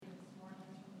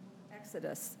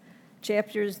Exodus,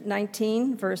 chapters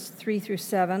 19, verse 3 through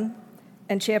 7,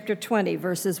 and chapter 20,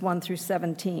 verses 1 through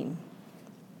 17.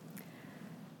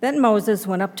 Then Moses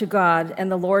went up to God, and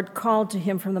the Lord called to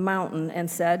him from the mountain and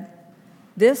said,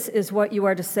 "This is what you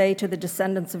are to say to the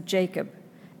descendants of Jacob,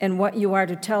 and what you are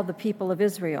to tell the people of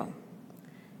Israel.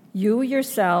 You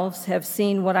yourselves have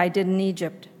seen what I did in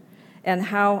Egypt, and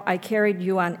how I carried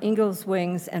you on eagle's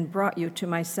wings and brought you to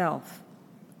myself.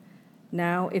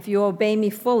 Now, if you obey me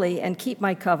fully and keep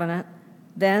my covenant,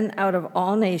 then out of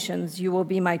all nations you will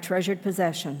be my treasured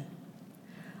possession.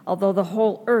 Although the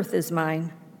whole earth is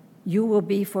mine, you will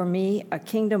be for me a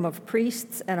kingdom of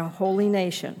priests and a holy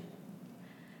nation.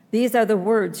 These are the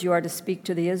words you are to speak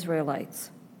to the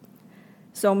Israelites."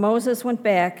 So Moses went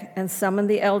back and summoned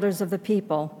the elders of the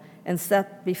people and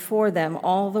set before them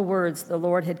all the words the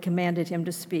Lord had commanded him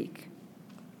to speak.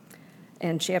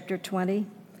 And chapter 20,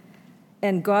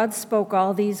 "And God spoke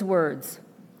all these words,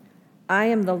 'I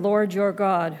am the Lord your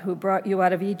God who brought you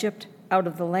out of Egypt, out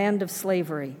of the land of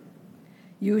slavery.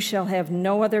 You shall have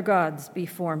no other gods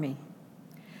before me.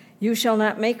 You shall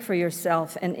not make for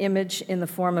yourself an image in the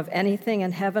form of anything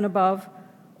in heaven above,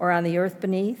 or on the earth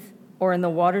beneath, or in the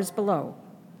waters below.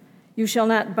 You shall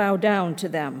not bow down to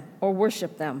them or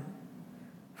worship them.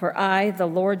 For I, the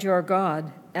Lord your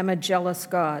God, am a jealous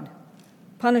God,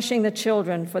 punishing the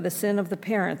children for the sin of the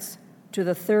parents to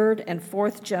the third and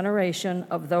fourth generation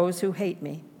of those who hate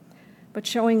me, but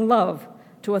showing love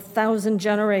to 1,000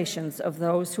 generations of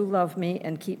those who love me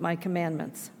and keep my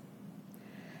commandments.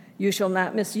 You shall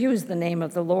not misuse the name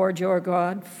of the Lord your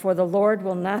God, for the Lord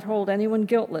will not hold anyone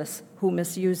guiltless who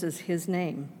misuses his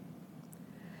name.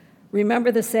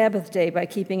 Remember the Sabbath day by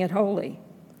keeping it holy.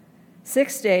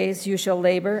 6 days you shall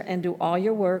labor and do all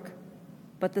your work,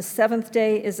 but the seventh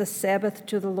day is a Sabbath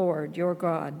to the Lord your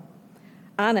God.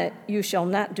 On it you shall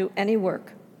not do any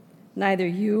work, neither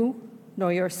you,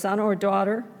 nor your son or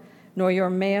daughter, nor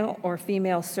your male or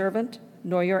female servant,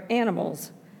 nor your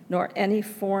animals, nor any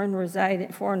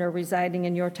foreigner residing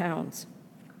in your towns.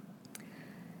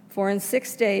 For in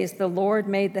 6 days the Lord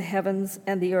made the heavens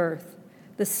and the earth,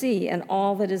 the sea and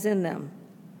all that is in them,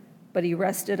 but he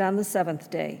rested on the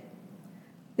seventh day.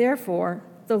 Therefore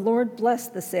the Lord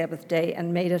blessed the Sabbath day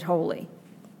and made it holy.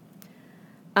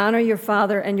 Honor your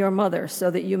father and your mother so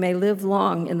that you may live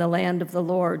long in the land of the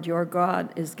Lord your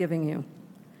God is giving you.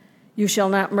 You shall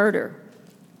not murder.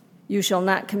 You shall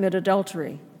not commit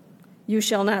adultery. You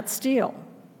shall not steal.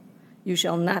 You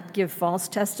shall not give false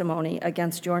testimony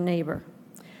against your neighbor.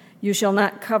 You shall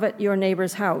not covet your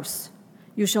neighbor's house.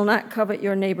 You shall not covet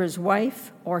your neighbor's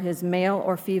wife or his male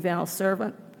or female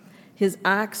servant, his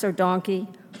ox or donkey,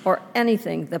 or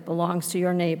anything that belongs to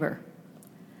your neighbor.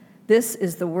 This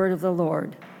is the word of the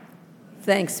Lord.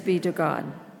 Thanks be to God.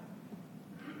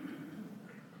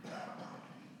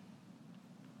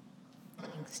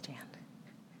 Thanks, Jan.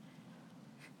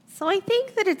 So I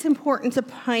think that it's important to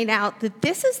point out that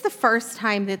this is the first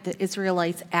time that the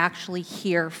Israelites actually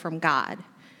hear from God.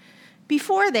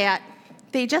 Before that,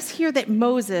 they just hear that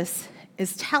Moses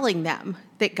is telling them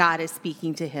that God is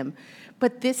speaking to him.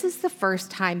 But this is the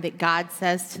first time that God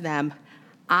says to them,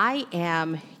 "I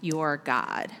am your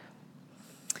God."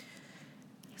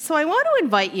 So I want to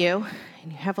invite you,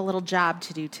 and you have a little job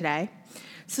to do today.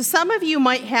 So some of you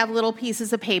might have little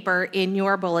pieces of paper in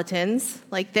your bulletins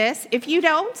like this. If you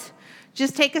don't,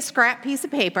 just take a scrap piece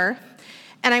of paper,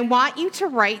 and I want you to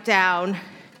write down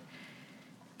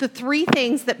the 3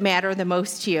 things that matter the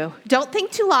most to you. Don't think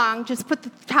too long, just put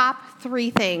the top 3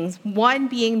 things, one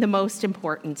being the most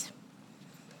important.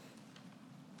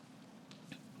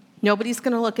 Nobody's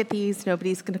going to look at these,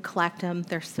 nobody's going to collect them,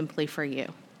 they're simply for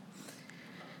you.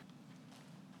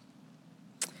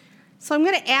 So I'm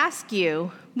going to ask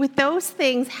you, with those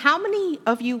things, how many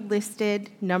of you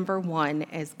listed number 1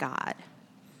 as God?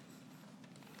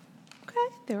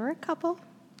 Okay, there were a couple.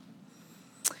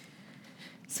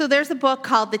 So there's a book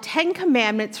called The 10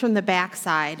 Commandments from the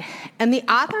Backside, and the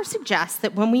author suggests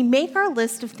that when we make our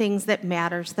list of things that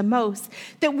matters the most,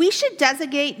 that we should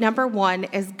designate number 1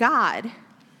 as God. And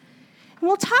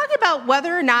we'll talk about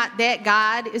whether or not that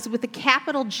God is with a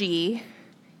capital G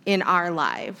in our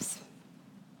lives.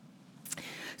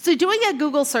 So doing a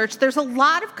Google search, there's a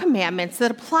lot of commandments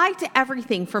that apply to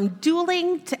everything from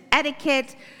dueling to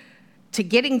etiquette to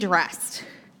getting dressed.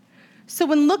 So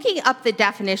when looking up the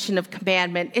definition of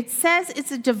commandment, it says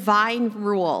it's a divine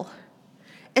rule,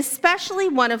 especially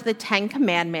one of the 10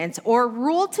 commandments, or a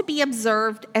rule to be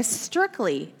observed as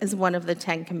strictly as one of the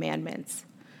 10 commandments.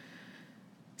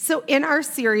 So in our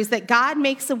series, that God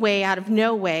makes a way out of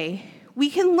no way, we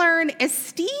can learn, as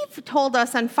Steve told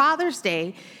us on Father's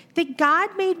Day, that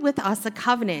God made with us a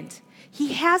covenant.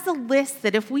 He has a list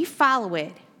that if we follow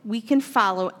it, we can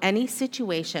follow any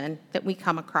situation that we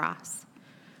come across.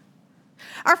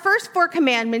 Our first 4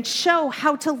 commandments show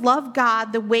how to love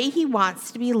God the way he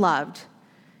wants to be loved.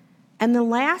 And the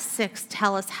last 6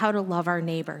 tell us how to love our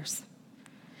neighbors.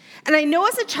 And I know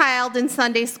as a child in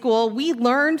Sunday school, we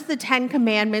learned the 10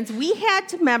 commandments. We had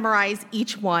to memorize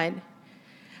each one.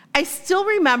 I still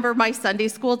remember my Sunday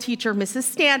school teacher, Mrs.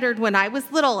 Standard, when I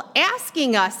was little,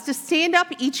 asking us to stand up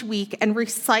each week and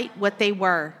recite what they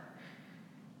were.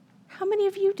 How many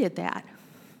of you did that?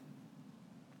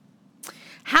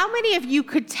 How many of you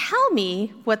could tell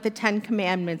me what the 10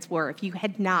 commandments were if you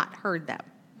had not heard them?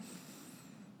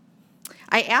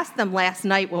 I asked them last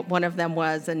night what one of them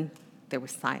was, and there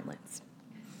was silence.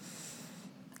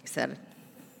 I said,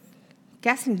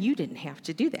 guessing you didn't have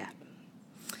to do that.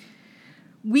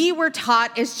 We were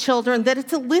taught as children that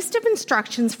it's a list of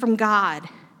instructions from God,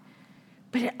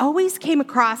 but it always came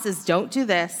across as don't do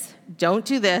this, don't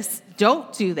do this,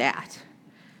 don't do that.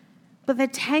 But the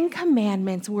 10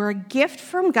 commandments were a gift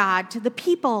from God to the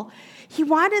people. He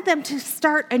wanted them to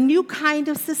start a new kind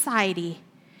of society,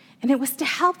 and it was to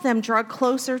help them draw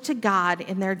closer to God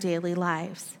in their daily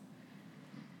lives.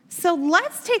 So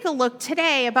let's take a look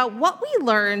today about what we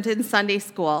learned in Sunday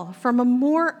school from a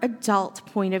more adult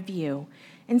point of view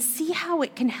and see how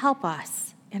it can help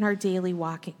us in our daily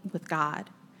walking with God.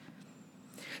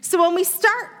 So when we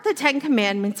start the 10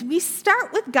 commandments, we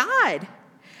start with God.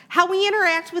 How we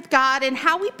interact with God and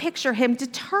how we picture him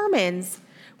determines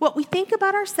what we think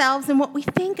about ourselves and what we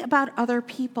think about other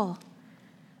people.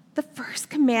 The first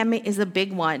commandment is a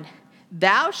big one.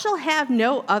 Thou shalt have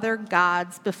no other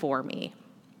gods before me.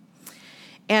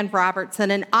 Ann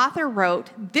Robertson, an author,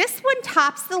 wrote, this one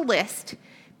tops the list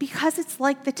because it's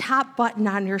like the top button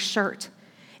on your shirt.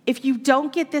 If you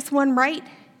don't get this one right,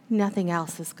 nothing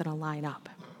else is going to line up.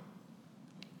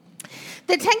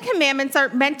 The 10 commandments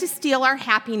aren't meant to steal our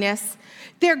happiness.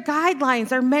 Their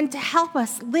guidelines are meant to help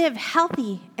us live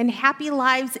healthy and happy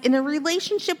lives in a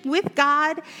relationship with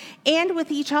God and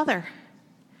with each other.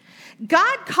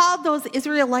 God called those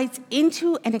Israelites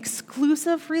into an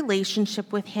exclusive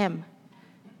relationship with him.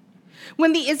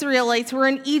 When the Israelites were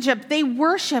in Egypt, they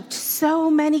worshiped so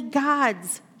many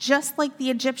gods, just like the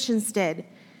Egyptians did.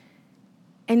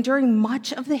 And during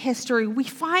much of the history, we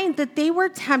find that they were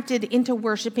tempted into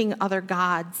worshiping other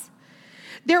gods.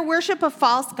 Their worship of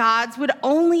false gods would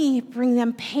only bring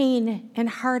them pain and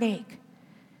heartache.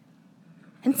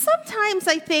 And sometimes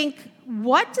I think,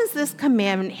 what does this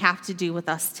commandment have to do with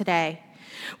us today?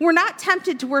 We're not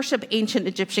tempted to worship ancient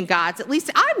Egyptian gods. At least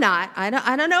I'm not. I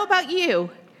don't know about you.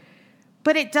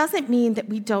 But it doesn't mean that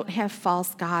we don't have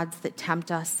false gods that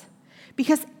tempt us,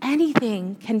 because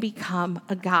anything can become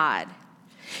a god.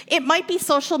 It might be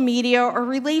social media or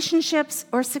relationships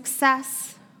or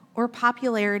success or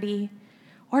popularity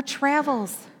or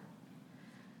travels.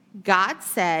 God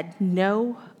said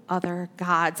no other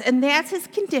gods, and that's his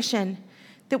condition,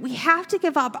 that we have to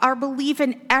give up our belief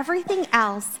in everything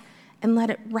else and let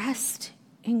it rest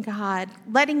in God,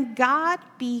 letting God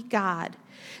be God.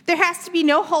 There has to be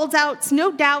no holdouts,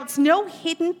 no doubts, no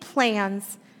hidden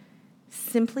plans.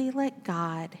 Simply let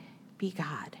God be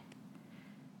God.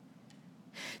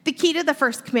 The key to the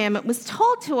first commandment was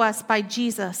told to us by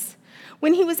Jesus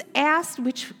when he was asked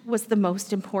which was the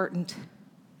most important.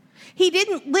 He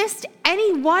didn't list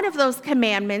any one of those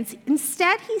commandments.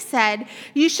 Instead, he said,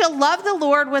 you shall love the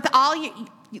Lord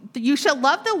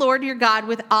your God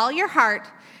with all your heart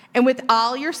and with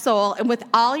all your soul and with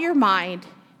all your mind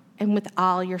and with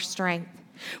all your strength.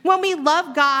 When we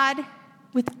love God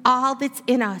with all that's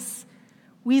in us,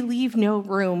 we leave no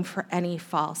room for any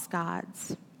false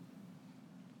gods.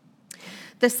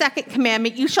 The second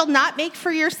commandment, you shall not make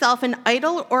for yourself an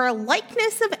idol or a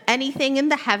likeness of anything in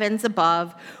the heavens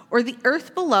above or the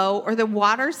earth below or the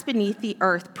waters beneath the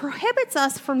earth, prohibits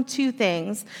us from 2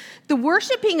 things: the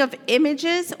worshiping of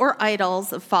images or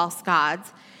idols of false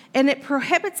gods, and it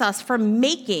prohibits us from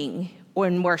making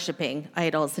and worshiping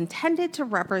idols intended to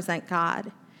represent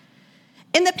God.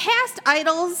 In the past,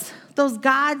 idols, those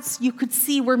gods you could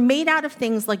see, were made out of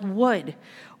things like wood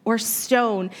or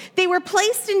stone. They were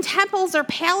placed in temples or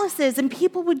palaces, and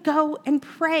people would go and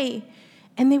pray,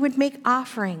 and they would make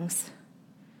offerings.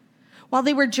 While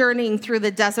they were journeying through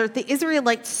the desert, the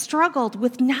Israelites struggled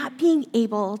with not being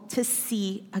able to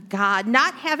see a God,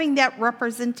 not having that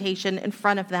representation in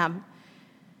front of them.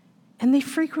 And they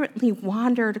frequently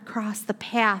wandered across the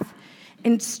path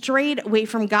and strayed away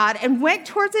from God and went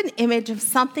towards an image of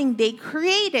something they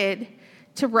created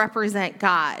to represent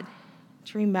God.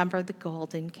 To remember the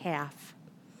golden calf.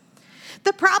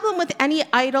 The problem with any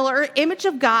idol or image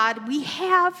of God we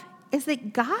have is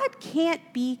that God can't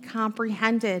be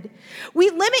comprehended. We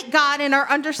limit God in our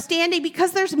understanding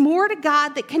because there's more to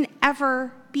God that can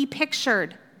ever be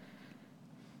pictured.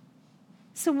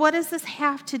 So what does this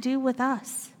have to do with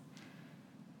us?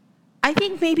 I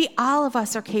think maybe all of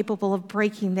us are capable of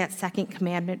breaking that second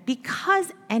commandment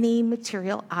because any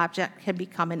material object can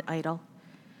become an idol.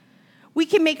 We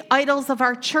can make idols of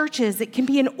our churches. It can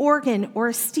be an organ or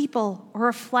a steeple or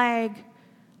a flag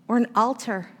or an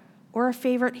altar or a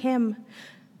favorite hymn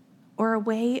or a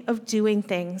way of doing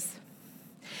things.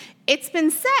 It's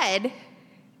been said,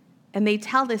 and they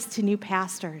tell this to new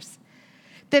pastors,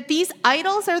 that these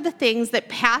idols are the things that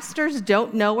pastors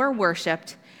don't know are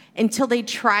worshiped until they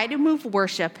try to move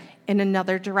worship in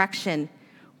another direction,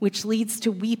 which leads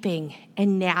to weeping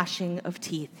and gnashing of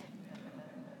teeth.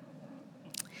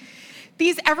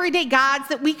 These everyday gods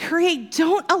that we create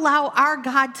don't allow our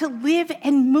God to live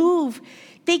and move.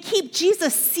 They keep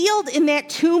Jesus sealed in that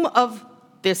tomb of,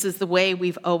 this is the way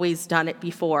we've always done it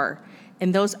before.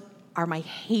 And those are my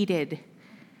hated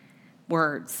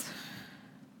words.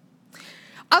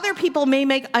 Other people may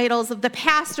make idols of the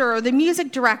pastor or the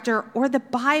music director or the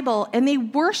Bible, and they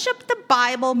worship the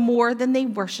Bible more than they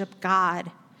worship God.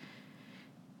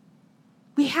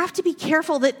 We have to be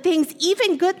careful that things,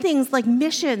 even good things like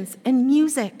missions and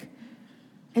music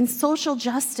and social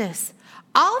justice,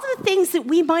 all of the things that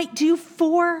we might do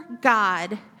for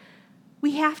God,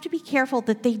 we have to be careful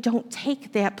that they don't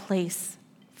take that place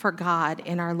for God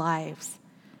in our lives.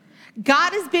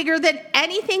 God is bigger than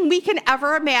anything we can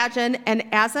ever imagine, and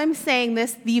as I'm saying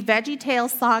this, the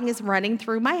VeggieTales song is running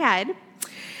through my head.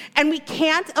 And we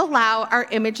can't allow our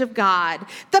image of God,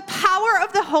 the power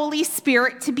of the Holy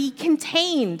Spirit, to be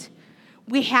contained.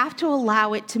 We have to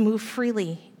allow it to move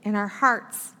freely in our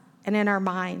hearts and in our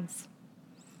minds.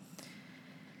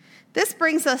 This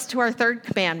brings us to our third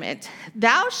commandment.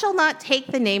 Thou shalt not take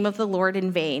the name of the Lord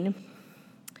in vain.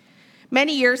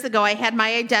 Many years ago, I had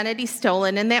my identity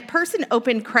stolen, and that person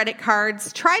opened credit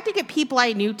cards, tried to get people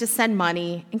I knew to send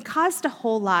money, and caused a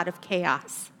whole lot of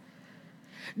chaos.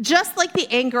 Just like the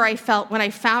anger I felt when I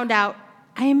found out,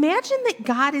 I imagine that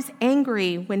God is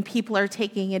angry when people are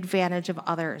taking advantage of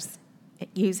others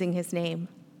using his name.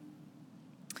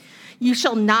 You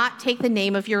shall not take the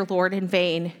name of your Lord in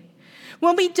vain.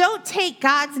 When we don't take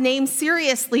God's name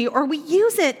seriously, or we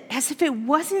use it as if it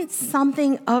wasn't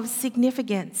something of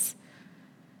significance,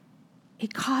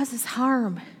 it causes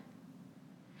harm.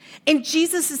 In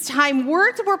Jesus' time,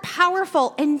 words were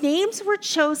powerful and names were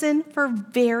chosen for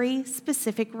very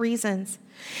specific reasons.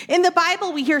 In the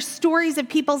Bible, we hear stories of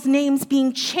people's names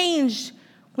being changed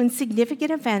when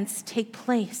significant events take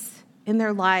place in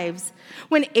their lives.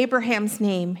 When Abram's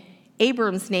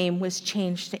name was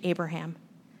changed to Abraham.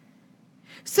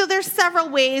 So there's several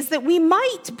ways that we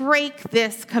might break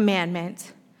this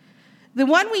commandment. The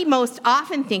one we most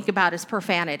often think about is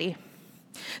profanity.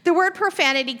 The word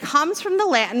profanity comes from the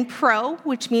Latin pro,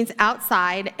 which means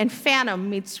outside, and phantom,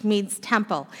 which means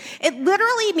temple. It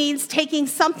literally means taking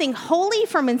something holy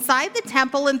from inside the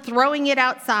temple and throwing it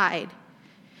outside.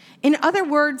 In other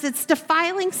words, it's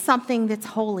defiling something that's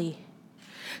holy.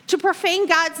 To profane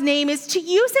God's name is to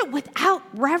use it without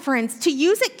reverence, to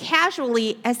use it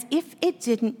casually as if it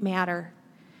didn't matter.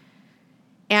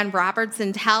 Ann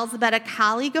Robertson tells about a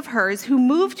colleague of hers who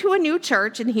moved to a new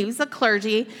church, and he was a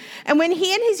clergy. And when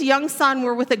he and his young son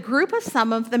were with a group of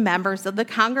some of the members of the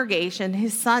congregation,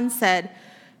 his son said,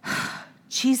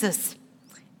 "Jesus,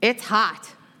 it's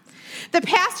hot." The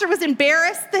pastor was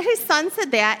embarrassed that his son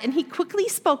said that, and he quickly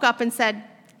spoke up and said,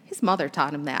 his mother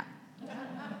taught him that.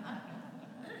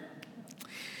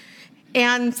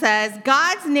 And says,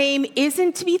 God's name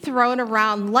isn't to be thrown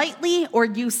around lightly or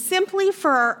used simply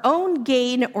for our own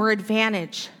gain or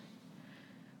advantage.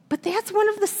 But that's one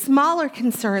of the smaller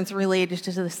concerns related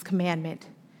to this commandment.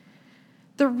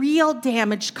 The real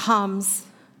damage comes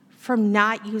from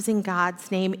not using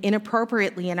God's name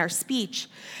inappropriately in our speech,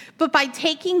 but by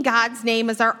taking God's name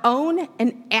as our own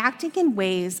and acting in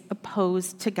ways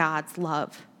opposed to God's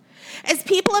love. As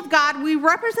people of God, we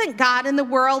represent God in the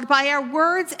world by our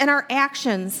words and our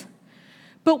actions,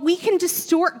 but we can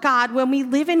distort God when we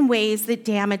live in ways that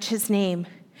damage his name.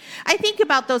 I think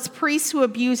about those priests who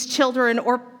abuse children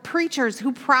or preachers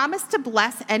who promise to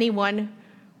bless anyone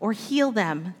or heal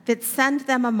them, that send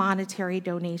them a monetary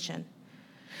donation.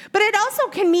 But it also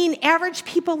can mean average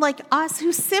people like us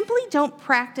who simply don't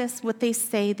practice what they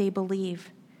say they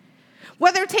believe.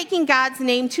 Whether taking God's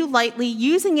name too lightly,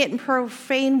 using it in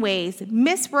profane ways,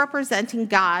 misrepresenting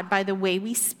God by the way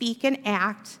we speak and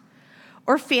act,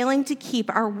 or failing to keep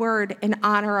our word and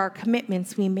honor our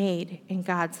commitments we made in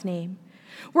God's name.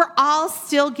 We're all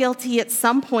still guilty at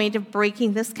some point of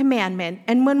breaking this commandment,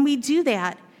 and when we do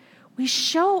that, we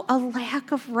show a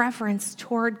lack of reverence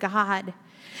toward God,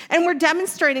 and we're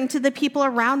demonstrating to the people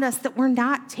around us that we're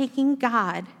not taking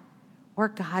God or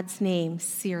God's name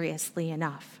seriously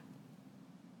enough.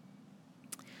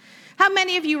 How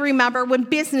many of you remember when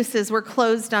businesses were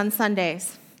closed on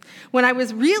Sundays? When I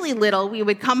was really little, we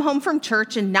would come home from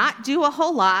church and not do a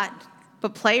whole lot,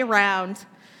 but play around.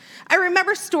 I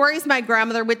remember stories my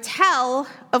grandmother would tell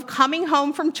of coming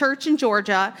home from church in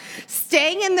Georgia,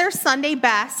 staying in their Sunday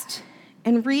best,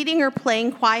 and reading or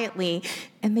playing quietly,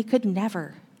 and they could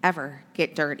never, ever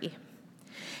get dirty.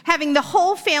 Having the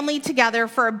whole family together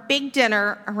for a big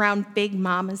dinner around Big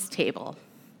Mama's table.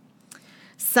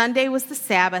 Sunday was the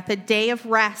Sabbath, a day of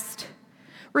rest.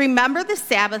 Remember the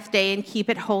Sabbath day and keep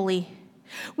it holy.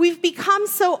 We've become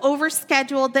so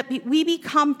overscheduled that we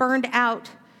become burned out.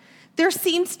 There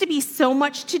seems to be so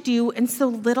much to do and so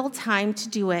little time to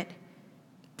do it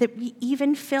that we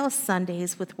even fill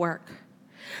Sundays with work.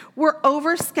 We're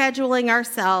overscheduling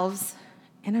ourselves,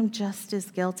 and I'm just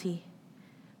as guilty.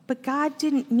 But God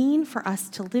didn't mean for us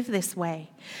to live this way.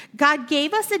 God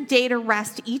gave us a day to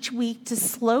rest each week, to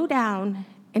slow down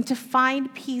and to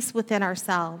find peace within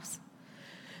ourselves.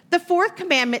 The fourth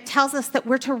commandment tells us that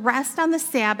we're to rest on the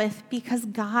Sabbath because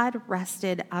God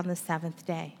rested on the seventh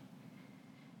day.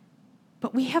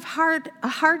 But we have a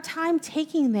hard time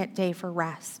taking that day for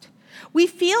rest. We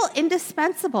feel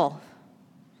indispensable.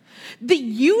 The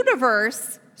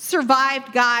universe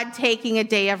survived God taking a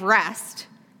day of rest,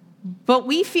 but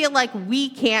we feel like we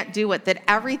can't do it, that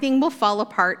everything will fall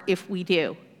apart if we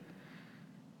do.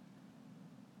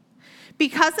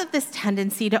 Because of this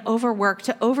tendency to overwork,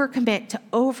 to overcommit, to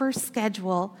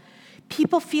overschedule,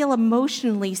 people feel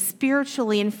emotionally,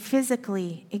 spiritually, and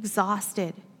physically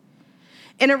exhausted.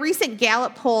 In a recent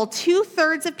Gallup poll,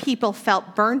 2/3 of people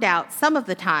felt burned out some of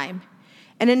the time,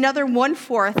 and another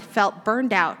 1/4 felt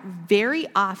burned out very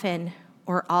often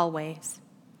or always.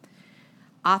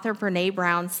 Author Brene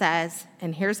Brown says,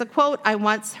 and here's a quote I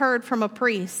once heard from a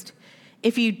priest,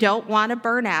 "If you don't want to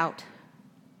burn out,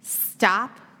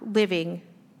 stop living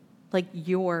like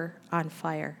you're on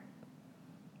fire."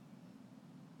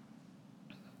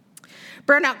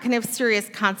 Burnout can have serious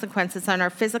consequences on our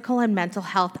physical and mental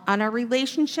health, on our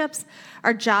relationships,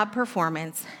 our job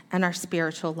performance, and our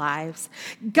spiritual lives.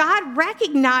 God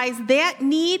recognized that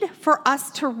need for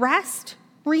us to rest,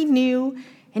 renew,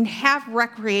 and have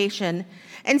recreation.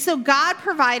 And so God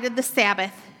provided the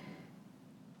Sabbath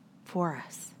for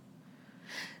us.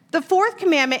 The fourth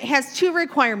commandment has 2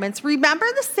 requirements. Remember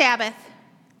the Sabbath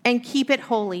and keep it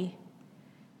holy.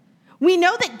 We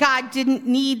know that God didn't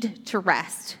need to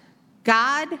rest.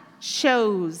 God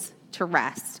chose to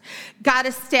rest. God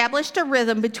established a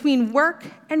rhythm between work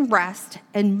and rest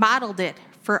and modeled it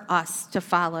for us to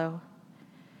follow.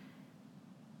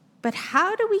 But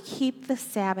how do we keep the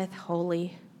Sabbath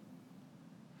holy?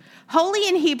 Holy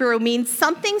in Hebrew means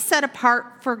something set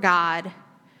apart for God.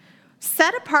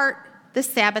 Set apart, the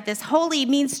Sabbath as holy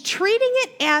means treating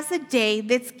it as a day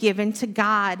that's given to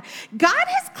God. God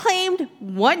has claimed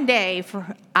one day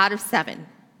out of 7.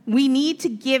 We need to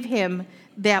give him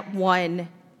that one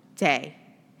day.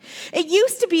 It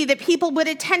used to be that people would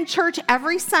attend church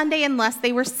every Sunday unless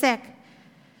they were sick.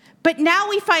 But now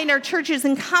we find our churches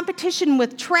in competition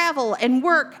with travel and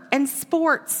work and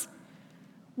sports.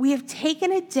 We have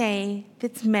taken a day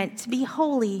that's meant to be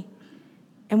holy,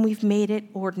 and we've made it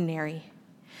ordinary.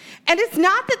 And it's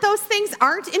not that those things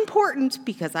aren't important,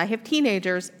 because I have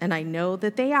teenagers and I know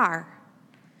that they are.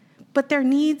 But there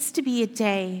needs to be a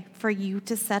day for you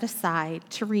to set aside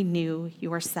to renew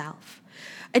yourself.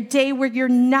 A day where you're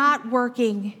not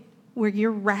working, where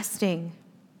you're resting.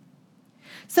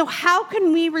 So how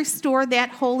can we restore that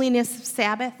holiness of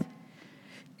Sabbath?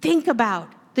 Think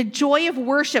about the joy of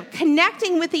worship,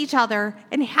 connecting with each other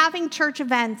and having church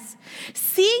events,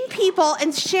 seeing people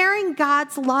and sharing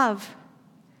God's love.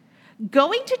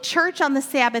 Going to church on the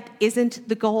Sabbath isn't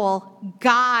the goal.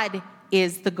 God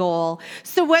is the goal.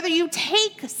 So whether you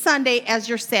take Sunday as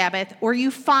your Sabbath or you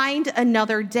find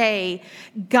another day,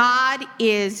 God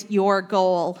is your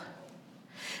goal.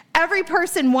 Every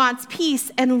person wants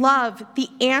peace and love, the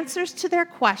answers to their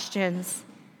questions,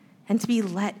 and to be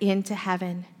let into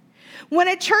heaven. When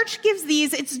a church gives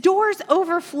these, its doors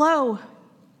overflow.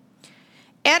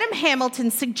 Adam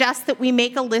Hamilton suggests that we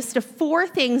make a list of 4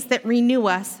 things that renew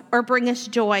us or bring us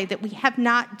joy that we have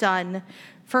not done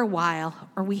for a while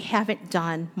or we haven't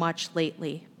done much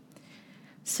lately.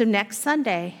 So next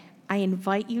Sunday, I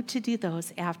invite you to do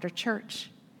those after church.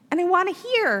 and I want to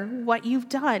hear what you've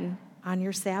done on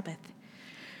your Sabbath.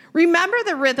 Remember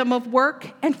the rhythm of work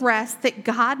and rest that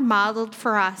God modeled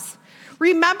for us.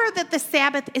 Remember that the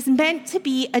Sabbath is meant to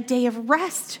be a day of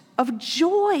rest, of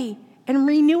joy, and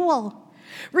renewal.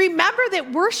 Remember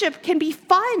that worship can be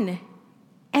fun,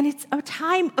 and it's a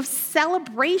time of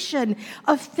celebration,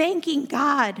 of thanking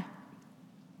God.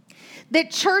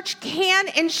 That church can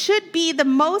and should be the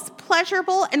most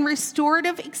pleasurable and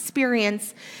restorative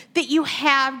experience that you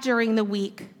have during the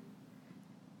week.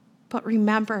 But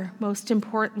remember, most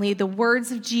importantly, the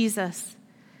words of Jesus: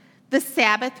 the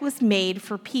Sabbath was made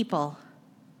for people,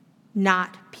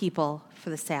 not people for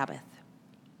the Sabbath.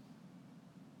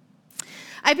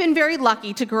 I've been very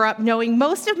lucky to grow up knowing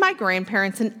most of my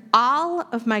grandparents and all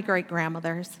of my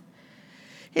great-grandmothers.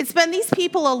 It's been these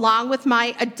people, along with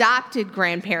my adopted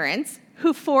grandparents,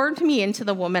 who formed me into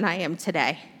the woman I am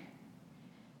today.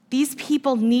 These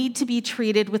people need to be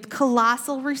treated with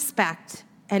colossal respect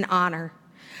and honor.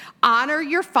 Honor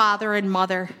your father and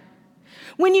mother.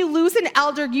 When you lose an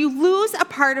elder, you lose a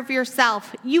part of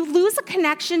yourself. You lose a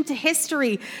connection to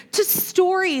history, to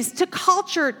stories, to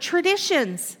culture,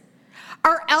 traditions.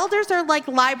 Our elders are like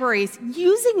libraries.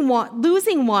 Losing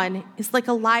one is like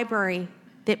a library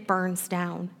that burns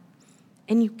down,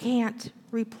 and you can't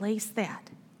replace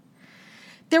that.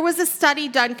 There was a study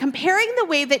done comparing the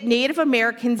way that Native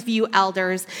Americans view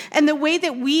elders and the way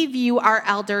that we view our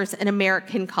elders in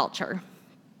American culture.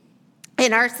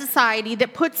 In our society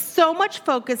that puts so much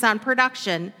focus on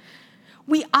production,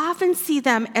 we often see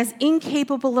them as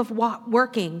incapable of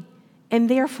working and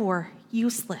therefore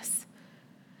useless.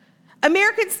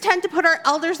 Americans tend to put our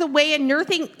elders away in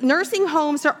nursing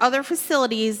homes or other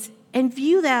facilities and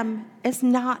view them as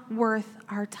not worth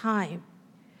our time.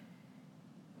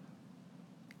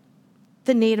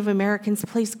 The Native Americans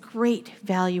place great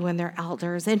value in their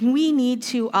elders, and we need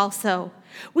to also.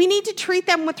 We need to treat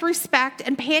them with respect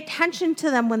and pay attention to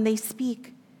them when they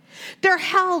speak. They're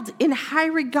held in high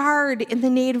regard in the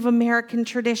Native American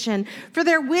tradition for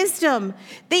their wisdom.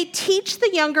 They teach the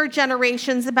younger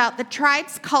generations about the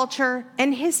tribe's culture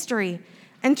and history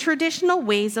and traditional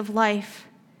ways of life.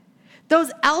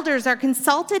 Those elders are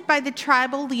consulted by the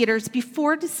tribal leaders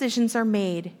before decisions are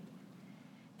made,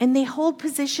 and they hold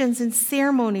positions in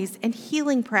ceremonies and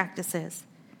healing practices.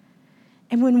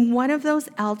 And when one of those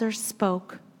elders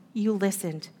spoke, you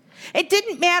listened. It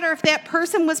didn't matter if that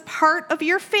person was part of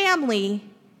your family,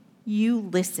 you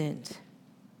listened.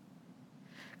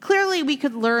 Clearly, we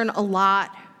could learn a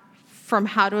lot from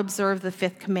how to observe the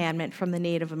fifth commandment from the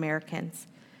Native Americans.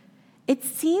 It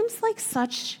seems like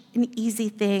such an easy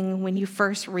thing when you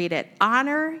first read it.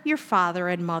 Honor your father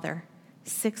and mother.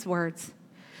 6 words.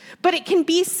 But it can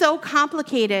be so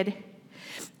complicated.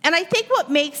 And I think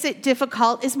what makes it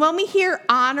difficult is when we hear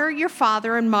honor your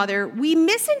father and mother, we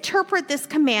misinterpret this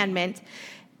commandment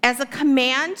as a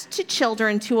command to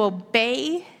children to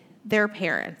obey their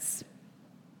parents.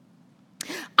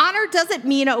 Honor doesn't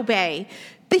mean obey.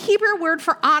 The Hebrew word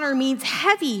for honor means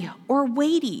heavy or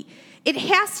weighty. It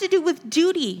has to do with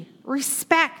duty,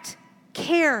 respect,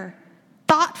 care,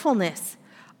 thoughtfulness,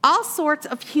 all sorts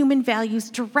of human values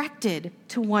directed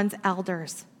to one's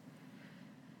elders.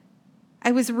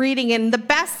 I was reading, and the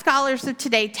best scholars of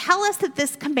today tell us that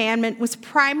this commandment was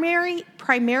primarily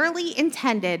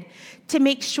intended to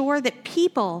make sure that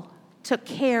people took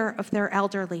care of their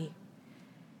elderly.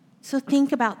 So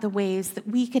think about the ways that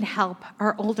we can help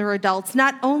our older adults,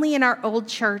 not only in our old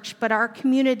church, but our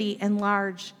community at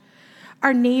large.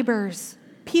 Our neighbors,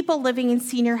 people living in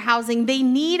senior housing, they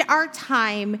need our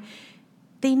time.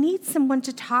 They need someone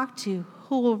to talk to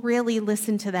who will really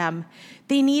listen to them.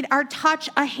 They need our touch,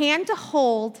 a hand to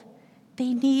hold.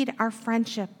 They need our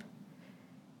friendship.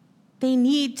 They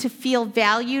need to feel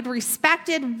valued,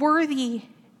 respected, worthy,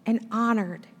 and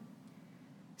honored.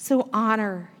 So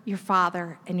honor your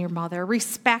father and your mother.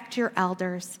 Respect your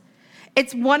elders.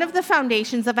 It's one of the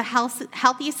foundations of a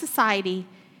healthy society,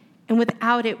 and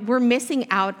without it, we're missing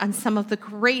out on some of the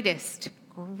greatest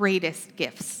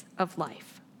gifts of life.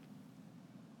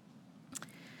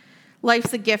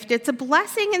 Life's a gift. It's a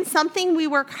blessing and something we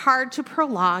work hard to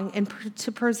prolong and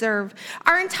to preserve.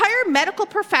 Our entire medical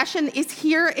profession is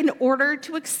here in order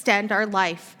to extend our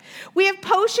life. We have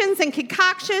potions and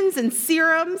concoctions and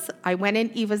serums. I went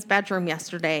in Eva's bedroom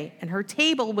yesterday, and her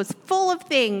table was full of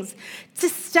things to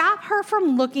stop her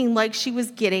from looking like she was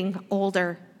getting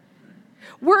older.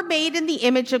 We're made in the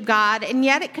image of God, and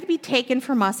yet it could be taken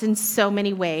from us in so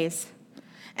many ways.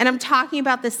 And I'm talking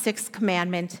about the 6th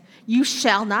commandment: you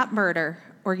shall not murder,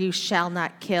 or you shall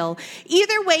not kill.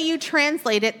 Either way you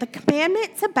translate it, the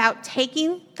commandment's about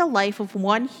taking the life of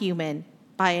one human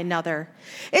by another.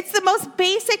 It's the most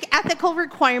basic ethical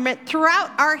requirement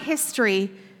throughout our history,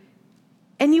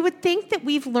 and you would think that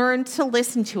we've learned to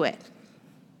listen to it,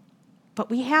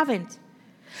 but we haven't.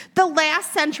 The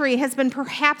last century has been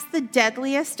perhaps the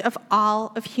deadliest of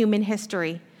all of human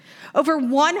history. Over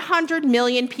 100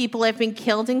 million people have been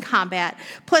killed in combat,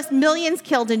 plus millions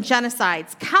killed in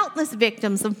genocides, countless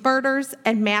victims of murders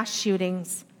and mass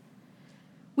shootings.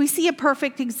 We see a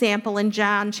perfect example in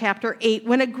John chapter 8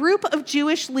 when a group of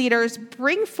Jewish leaders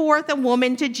bring forth a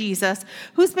woman to Jesus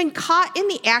who's been caught in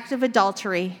the act of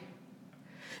adultery.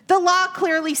 The law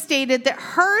clearly stated that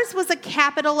hers was a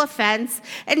capital offense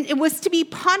and it was to be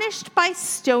punished by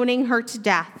stoning her to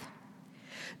death.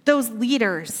 Those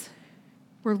leaders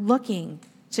were looking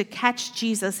to catch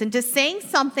Jesus into saying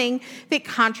something that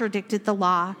contradicted the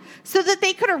law so that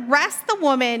they could arrest the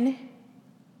woman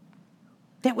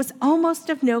that was almost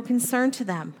of no concern to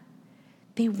them.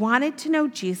 They wanted to know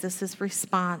Jesus'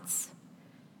 response.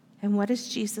 And what does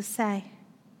Jesus say?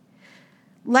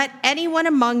 Let anyone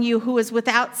among you who is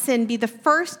without sin be the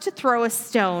first to throw a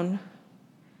stone.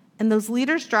 And those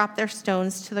leaders dropped their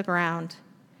stones to the ground.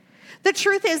 The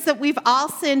truth is that we've all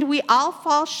sinned. We all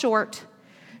fall short.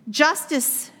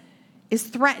 Justice is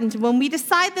threatened when we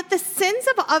decide that the sins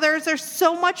of others are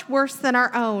so much worse than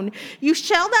our own. You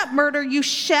shall not murder. You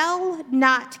shall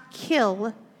not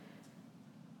kill.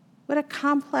 What a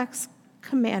complex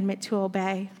commandment to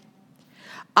obey.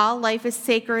 All life is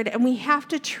sacred, and we have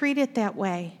to treat it that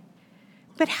way.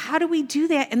 But how do we do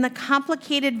that in the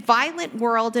complicated, violent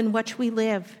world in which we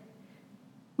live?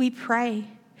 We pray.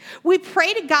 We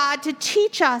pray to God to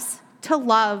teach us to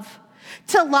love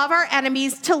our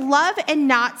enemies, to love and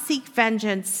not seek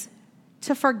vengeance,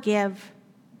 to forgive,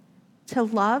 to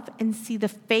love and see the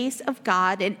face of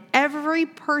God in every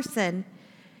person,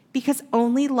 because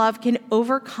only love can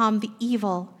overcome the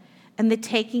evil, and the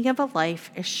taking of a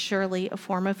life is surely a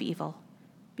form of evil,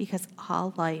 because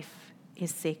all life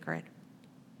is sacred.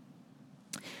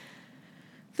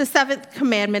 The seventh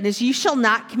commandment is, you shall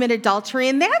not commit adultery,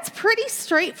 and that's pretty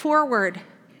straightforward.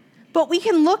 But we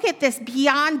can look at this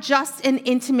beyond just an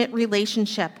intimate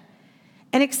relationship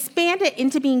and expand it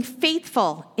into being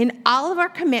faithful in all of our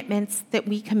commitments that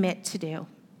we commit to do.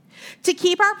 To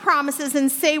keep our promises and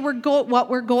say what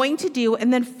we're going to do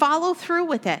and then follow through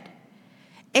with it.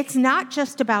 It's not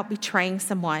just about betraying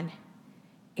someone.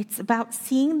 It's about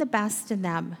seeing the best in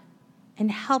them and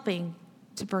helping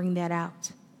to bring that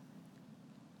out.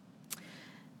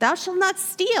 Thou shalt not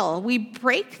steal. We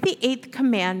break the eighth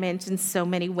commandment in so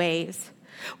many ways.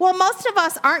 While most of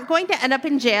us aren't going to end up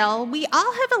in jail, we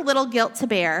all have a little guilt to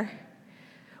bear.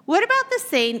 What about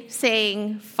the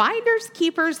saying, finders,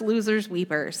 keepers, losers,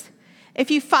 weepers?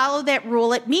 If you follow that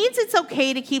rule, it means it's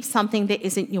okay to keep something that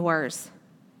isn't yours.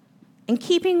 And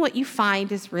keeping what you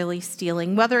find is really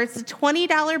stealing, whether it's a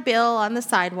 $20 bill on the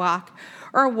sidewalk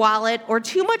or a wallet or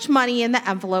too much money in the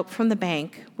envelope from the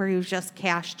bank where you've just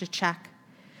cashed a check.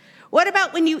 What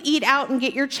about when you eat out and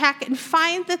get your check and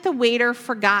find that the waiter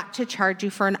forgot to charge you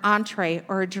for an entree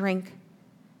or a drink?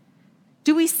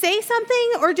 Do we say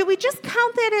something, or do we just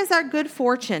count that as our good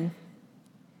fortune?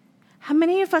 How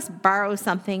many of us borrow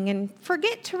something and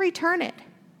forget to return it?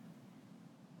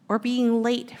 Or being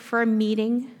late for a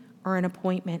meeting or an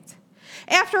appointment?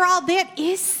 After all, that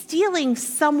is stealing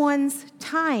someone's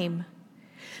time.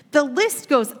 The list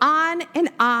goes on and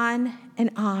on and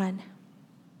on.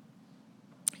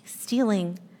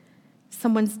 Stealing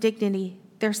someone's dignity,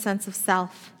 their sense of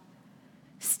self.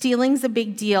 Stealing's a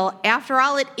big deal. After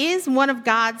all, it is one of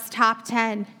God's top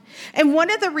 10. And one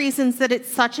of the reasons that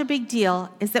it's such a big deal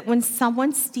is that when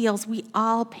someone steals, we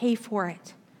all pay for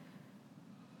it.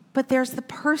 But there's the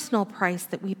personal price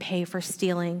that we pay for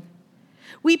stealing.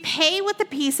 We pay with a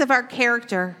piece of our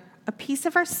character, a piece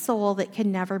of our soul that can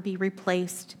never be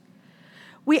replaced.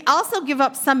 We also give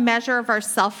up some measure of our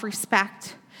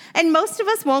self-respect. And most of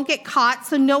us won't get caught,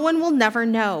 so no one will never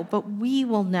know, but we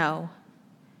will know,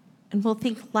 and we'll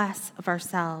think less of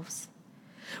ourselves.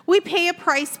 We pay a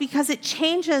price because it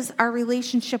changes our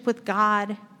relationship with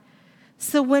God.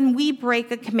 So when we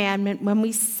break a commandment, when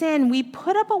we sin, we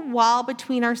put up a wall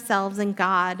between ourselves and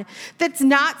God that's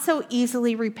not so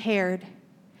easily repaired.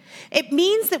 It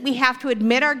means that we have to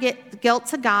admit our guilt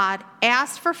to God,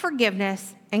 ask for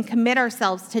forgiveness, and commit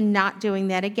ourselves to not doing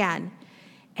that again.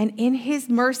 And in his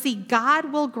mercy,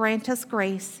 God will grant us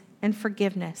grace and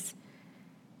forgiveness.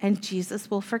 And Jesus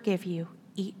will forgive you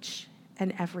each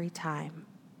and every time.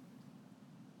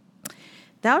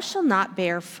 Thou shalt not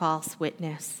bear false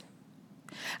witness.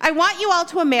 I want you all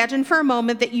to imagine for a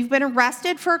moment that you've been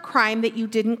arrested for a crime that you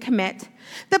didn't commit,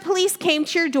 The police came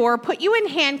to your door, put you in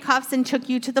handcuffs, and took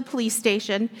you to the police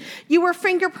station. You were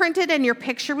fingerprinted and your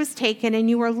picture was taken, and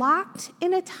you were locked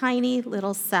in a tiny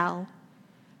little cell.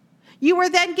 You were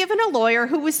then given a lawyer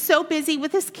who was so busy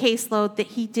with his caseload that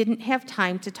he didn't have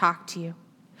time to talk to you.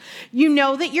 You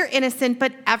know that you're innocent,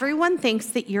 but everyone thinks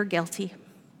that you're guilty.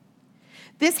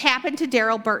 This happened to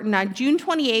Daryl Burton on June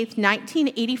 28,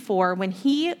 1984, when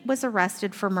he was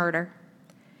arrested for murder.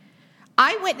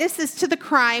 Eyewitnesses to the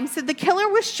crime said the killer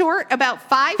was short, about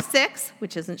 5'6",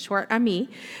 which isn't short on me,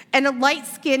 and a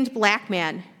light-skinned black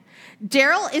man.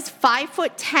 Daryl is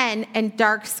 5'10" and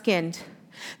dark-skinned.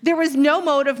 There was no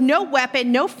motive, no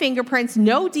weapon, no fingerprints,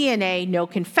 no DNA, no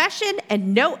confession,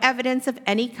 and no evidence of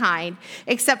any kind,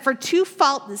 except for two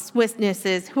false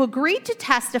witnesses who agreed to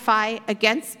testify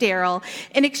against Daryl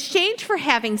in exchange for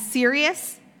having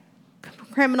serious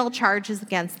criminal charges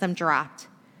against them dropped.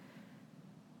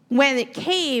 When it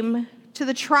came to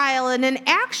the trial and an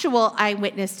actual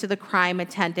eyewitness to the crime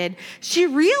attended, she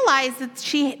realized that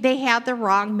they had the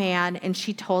wrong man, and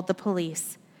she told the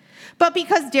police. But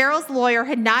because Daryl's lawyer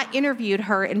had not interviewed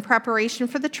her in preparation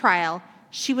for the trial,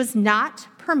 she was not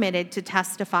permitted to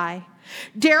testify.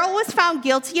 Daryl was found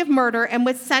guilty of murder and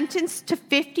was sentenced to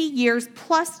 50 years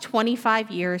plus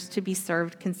 25 years to be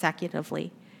served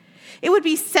consecutively. It would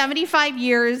be 75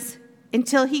 years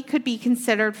until he could be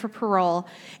considered for parole.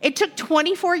 It took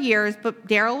 24 years, but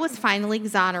Daryl was finally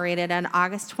exonerated on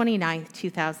August 29,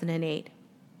 2008.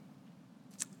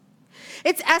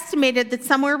 It's estimated that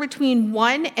somewhere between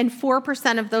 1% and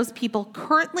 4% of those people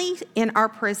currently in our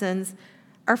prisons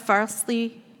are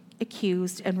falsely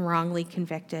accused and wrongly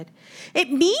convicted.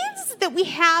 It means that we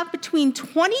have between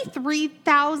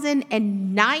 23,000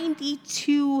 and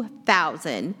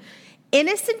 92,000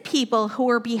 innocent people who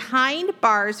are behind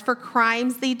bars for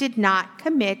crimes they did not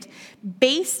commit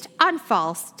based on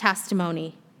false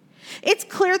testimony. It's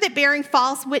clear that bearing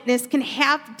false witness can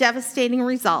have devastating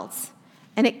results,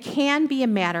 and it can be a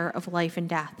matter of life and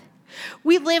death.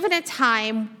 We live in a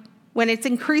time when it's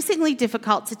increasingly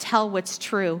difficult to tell what's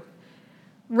true.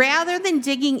 Rather than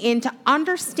digging in to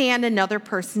understand another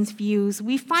person's views,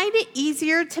 we find it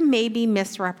easier to maybe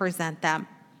misrepresent them.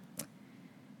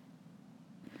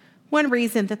 One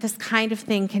reason that this kind of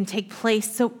thing can take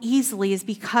place so easily is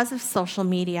because of social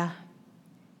media.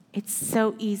 It's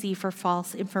so easy for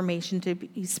false information to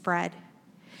be spread.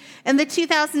 In the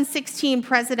 2016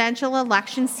 presidential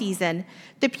election season,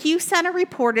 the Pew Center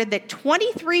reported that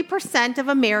 23% of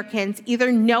Americans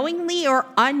either knowingly or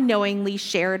unknowingly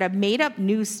shared a made-up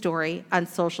news story on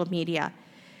social media.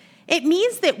 It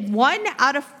means that 1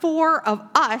 out of 4 of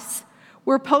us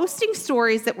were posting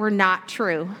stories that were not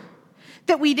true,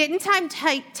 that we didn't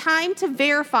take time to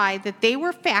verify that they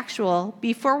were factual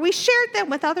before we shared them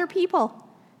with other people.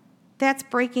 That's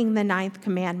breaking the 9th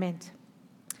commandment.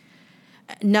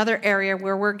 Another area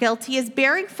where we're guilty is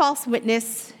bearing false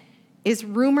witness is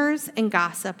rumors and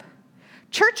gossip.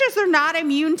 Churches are not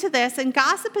immune to this, and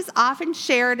gossip is often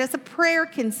shared as a prayer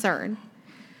concern.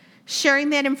 Sharing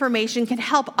that information can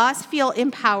help us feel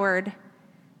empowered,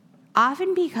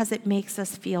 often because it makes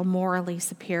us feel morally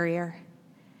superior.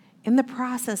 In the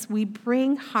process, we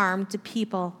bring harm to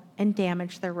people and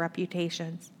damage their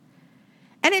reputations.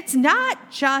 And it's not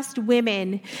just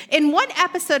women. In one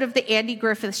episode of the Andy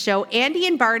Griffith Show, Andy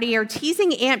and Barney are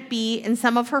teasing Aunt Bee and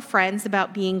some of her friends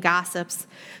about being gossips.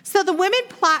 So the women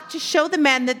plot to show the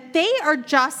men that they are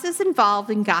just as involved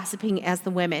in gossiping as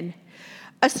the women.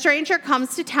 A stranger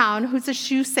comes to town who's a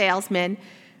shoe salesman,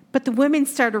 but the women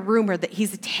start a rumor that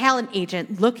he's a talent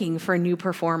agent looking for new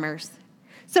performers.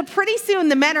 So pretty soon,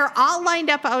 the men are all lined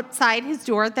up outside his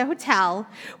door at the hotel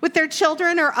with their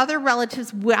children or other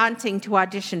relatives wanting to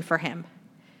audition for him.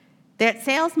 That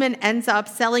salesman ends up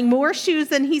selling more shoes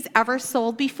than he's ever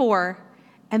sold before,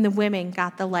 and the women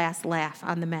got the last laugh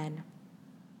on the men.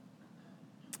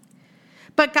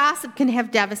 But gossip can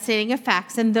have devastating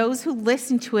effects, and those who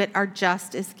listen to it are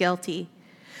just as guilty.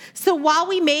 So while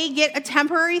we may get a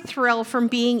temporary thrill from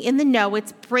being in the know,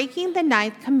 it's breaking the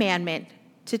 9th commandment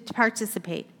to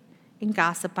participate in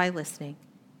gossip by listening.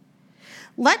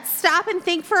 Let's stop and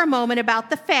think for a moment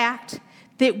about the fact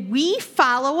that we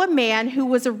follow a man who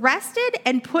was arrested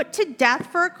and put to death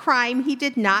for a crime he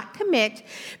did not commit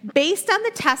based on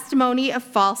the testimony of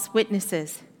false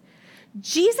witnesses.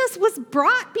 Jesus was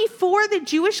brought before the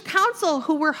Jewish council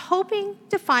who were hoping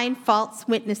to find false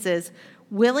witnesses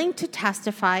willing to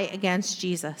testify against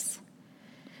Jesus.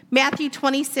 Matthew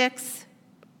 26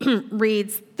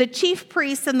 reads, "The chief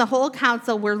priests and the whole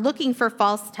council were looking for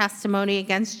false testimony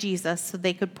against Jesus so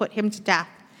they could put him to death.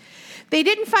 They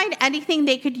didn't find anything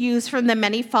they could use from the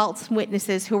many false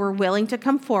witnesses who were willing to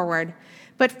come forward,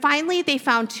 But finally they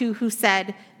found two who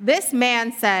said, "This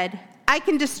man said, I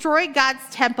can destroy God's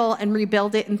temple and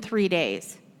rebuild it in 3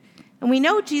 days." And we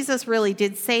know Jesus really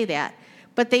did say that,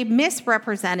 but they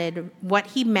misrepresented what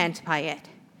he meant by it.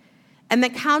 And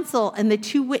the council and the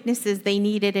two witnesses they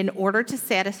needed in order to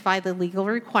satisfy the legal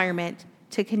requirement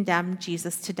to condemn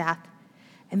Jesus to death.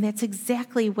 And that's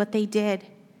exactly what they did.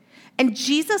 And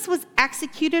Jesus was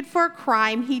executed for a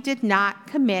crime he did not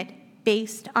commit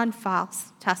based on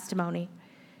false testimony.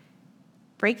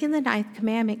 Breaking the 9th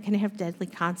commandment can have deadly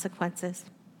consequences.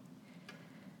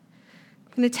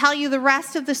 I'm going to tell you the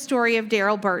rest of the story of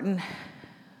Daryl Burton.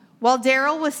 While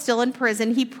Daryl was still in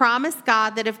prison, he promised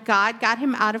God that if God got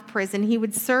him out of prison, he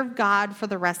would serve God for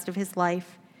the rest of his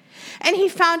life. And he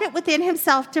found it within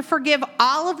himself to forgive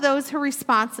all of those who were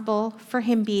responsible for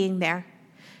him being there.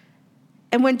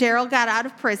 And when Daryl got out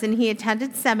of prison, he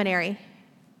attended seminary.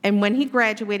 And when he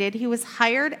graduated, he was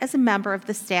hired as a member of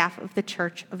the staff of the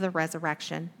Church of the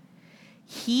Resurrection.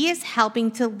 He is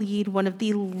helping to lead one of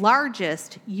the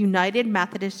largest United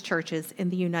Methodist churches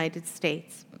in the United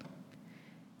States.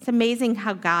 It's amazing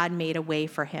how God made a way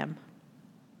for him.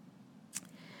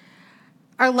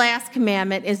 Our last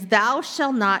commandment is, "Thou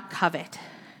shalt not covet."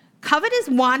 Covet is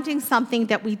wanting something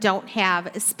that we don't have,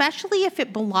 especially if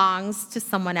it belongs to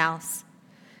someone else.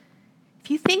 If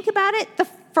you think about it, the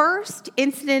first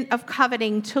incident of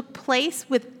coveting took place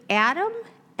with Adam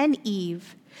and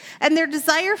Eve and their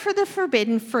desire for the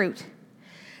forbidden fruit.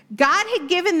 God had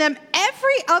given them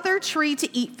every other tree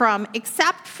to eat from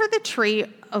except for the tree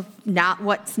of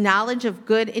what's knowledge of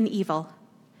good and evil.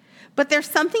 But there's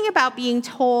something about being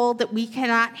told that we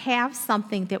cannot have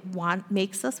something that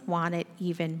makes us want it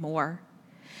even more.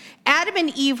 Adam and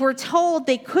Eve were told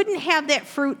they couldn't have that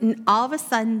fruit, and all of a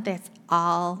sudden, that's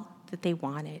all that they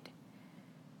wanted.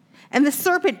 And the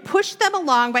serpent pushed them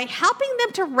along by helping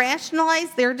them to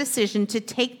rationalize their decision to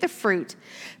take the fruit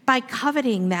by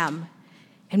coveting them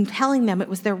and telling them it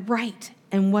was their right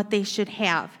and what they should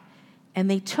have. And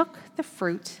they took the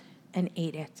fruit and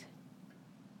ate it.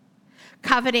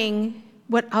 Coveting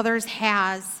what others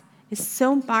has is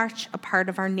so much a part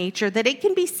of our nature that it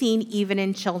can be seen even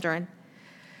in children.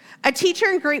 A teacher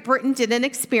in Great Britain did an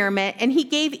experiment, and he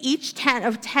gave each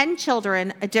 10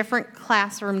 children a different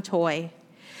classroom toy.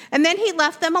 And then he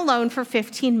left them alone for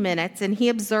 15 minutes, and he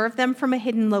observed them from a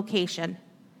hidden location.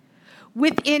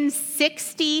 Within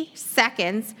 60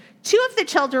 seconds, 2 of the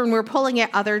children were pulling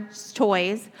at others'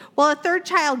 toys, while a third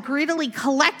child greedily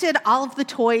collected all of the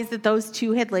toys that those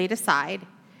 2 had laid aside.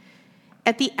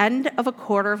 At the end of a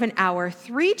quarter of an hour,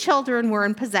 3 children were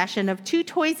in possession of 2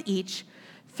 toys each,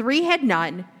 3 had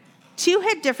none, 2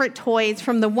 had different toys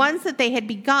from the ones that they had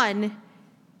begun,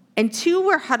 and 2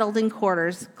 were huddled in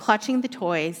quarters, clutching the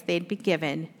toys they'd been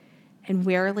given and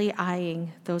warily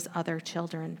eyeing those other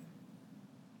children.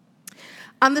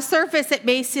 On the surface, it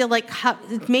may seem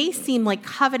like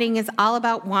coveting is all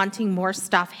about wanting more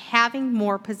stuff, having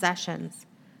more possessions.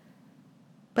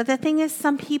 But the thing is,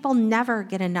 some people never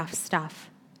get enough stuff.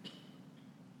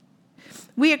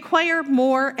 We acquire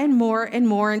more and more and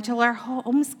more until our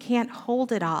homes can't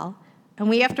hold it all, and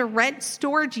we have to rent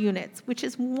storage units, which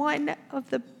is one of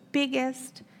the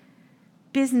biggest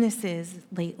businesses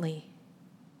lately.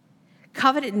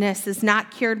 Covetousness is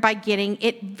not cured by getting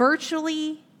it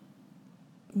virtually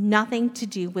nothing to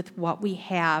do with what we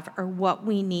have or what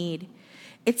we need.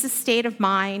 It's a state of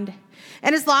mind.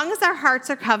 And as long as our hearts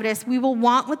are covetous, we will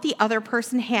want what the other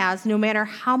person has, no matter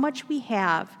how much we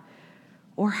have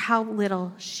or how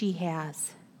little she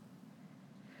has.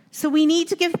 So we need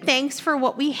to give thanks for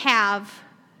what we have.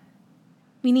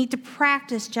 We need to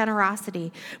practice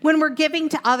generosity. When we're giving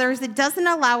to others, it doesn't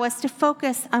allow us to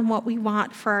focus on what we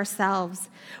want for ourselves.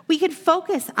 We can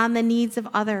focus on the needs of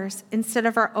others instead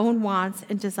of our own wants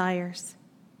and desires.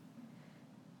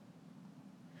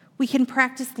 We can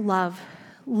practice love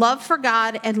for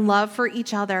God and love for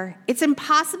each other. It's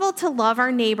impossible to love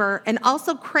our neighbor and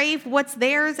also crave what's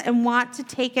theirs and want to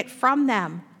take it from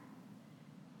them.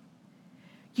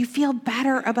 You feel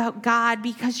better about God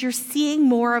because you're seeing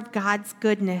more of God's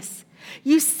goodness.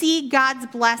 You see God's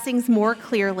blessings more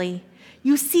clearly.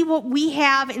 You see what we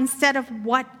have instead of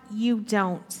what you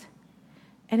don't.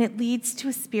 And it leads to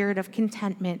a spirit of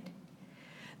contentment.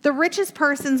 The richest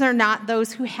persons are not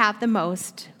those who have the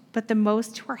most, but the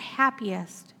most who are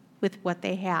happiest with what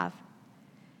they have.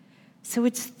 So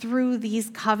it's through these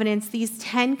covenants, these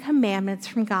 10 commandments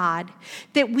from God,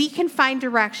 that we can find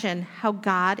direction how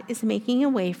God is making a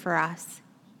way for us,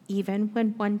 even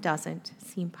when one doesn't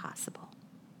seem possible.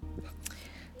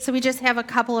 So we just have a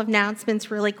couple of announcements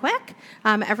really quick.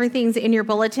 Everything's in your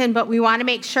bulletin, but we want to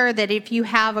make sure that if you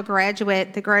have a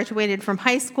graduate that graduated from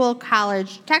high school,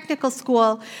 college, technical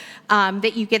school,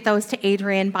 that you get those to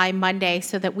Adrian by Monday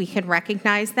so that we can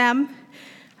recognize them.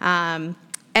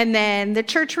 And then the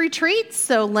church retreats.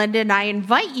 So Linda and I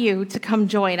invite you to come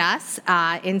join us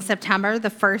in September, the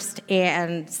 1st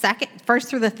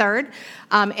through the 3rd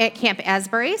at Camp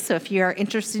Asbury. So if you're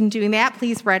interested in doing that,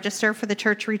 please register for the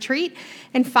church retreat.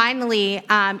 And finally,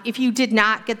 if you did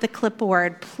not get the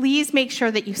clipboard, please make sure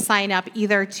that you sign up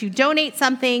either to donate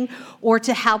something or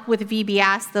to help with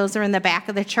VBS. Those are in the back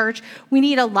of the church. We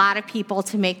need a lot of people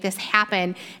to make this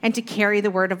happen and to carry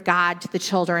the word of God to the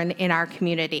children in our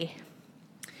community.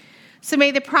 So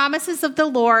may the promises of the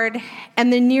Lord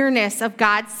and the nearness of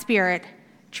God's Spirit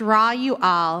draw you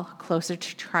all closer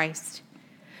to Christ.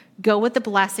 Go with the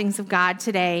blessings of God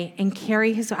today and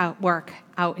carry his work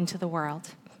out into the world.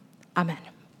 Amen.